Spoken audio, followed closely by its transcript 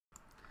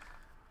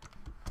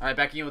All right,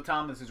 back again with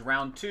Tom. This is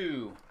round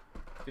 2,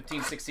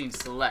 15-16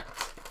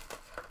 select.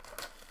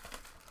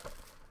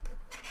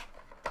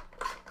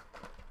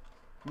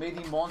 May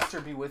the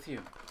monster be with you.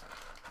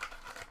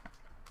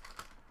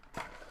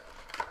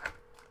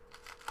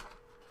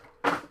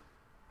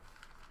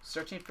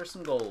 Searching for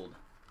some gold.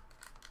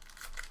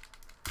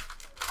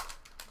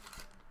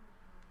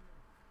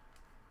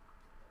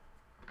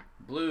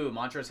 Blue,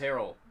 Montrezl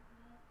Harrell.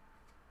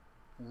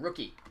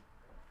 Rookie.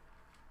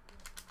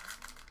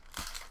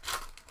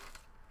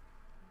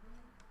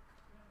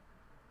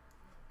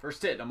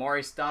 First hit,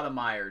 Amari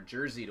Stoudemire,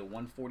 jersey to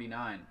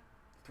 149.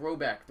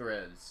 Throwback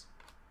threads.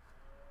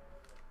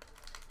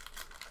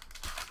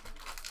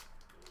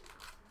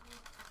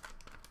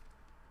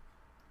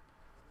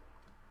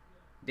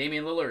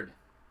 Damian Lillard,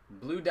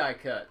 blue die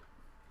cut.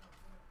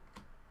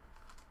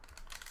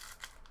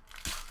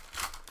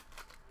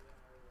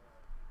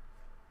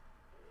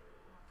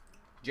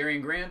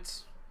 Jerian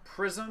Grant,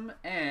 prism,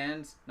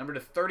 and number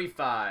to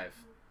 35.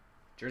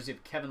 Jersey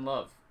of Kevin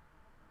Love.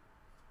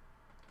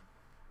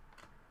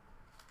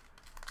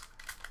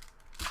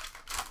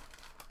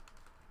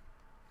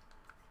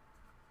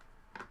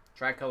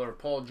 Tricolor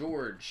Paul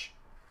George.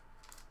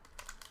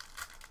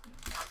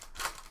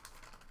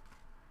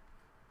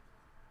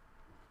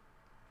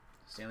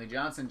 Stanley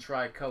Johnson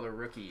tricolor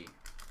rookie.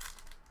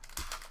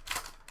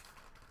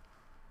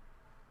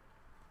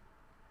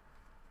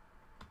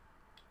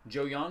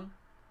 Joe Young,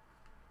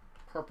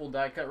 purple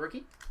die cut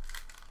rookie.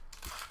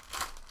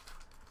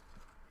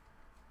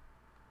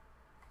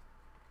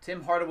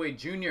 Tim Hardaway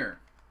Jr.,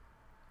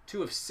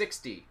 2 of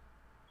 60.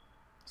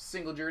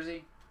 Single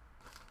jersey.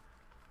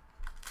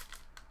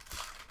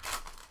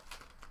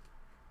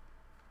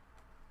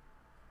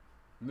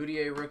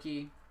 Moutier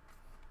rookie.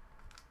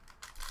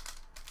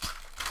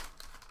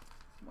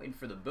 Waiting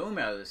for the boom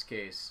out of this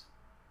case.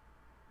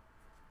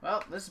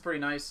 Well, this is pretty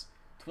nice.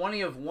 20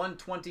 of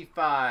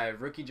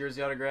 125. Rookie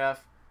jersey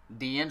autograph.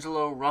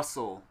 D'Angelo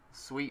Russell.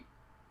 Sweet.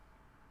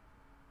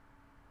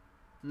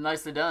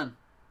 Nicely done.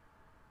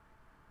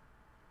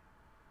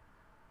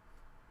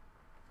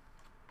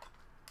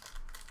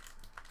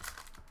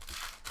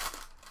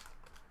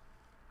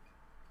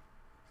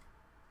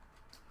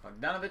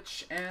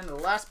 Bogdanovich, and the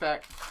last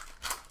pack.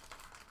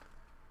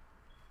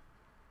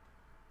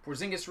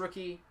 Porzingis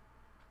rookie,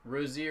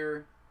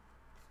 Rozier,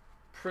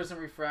 Prism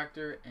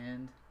Refractor,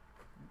 and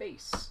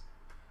base.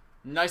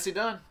 Nicely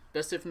done.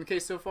 Best hit from the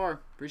case so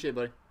far. Appreciate it,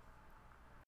 buddy.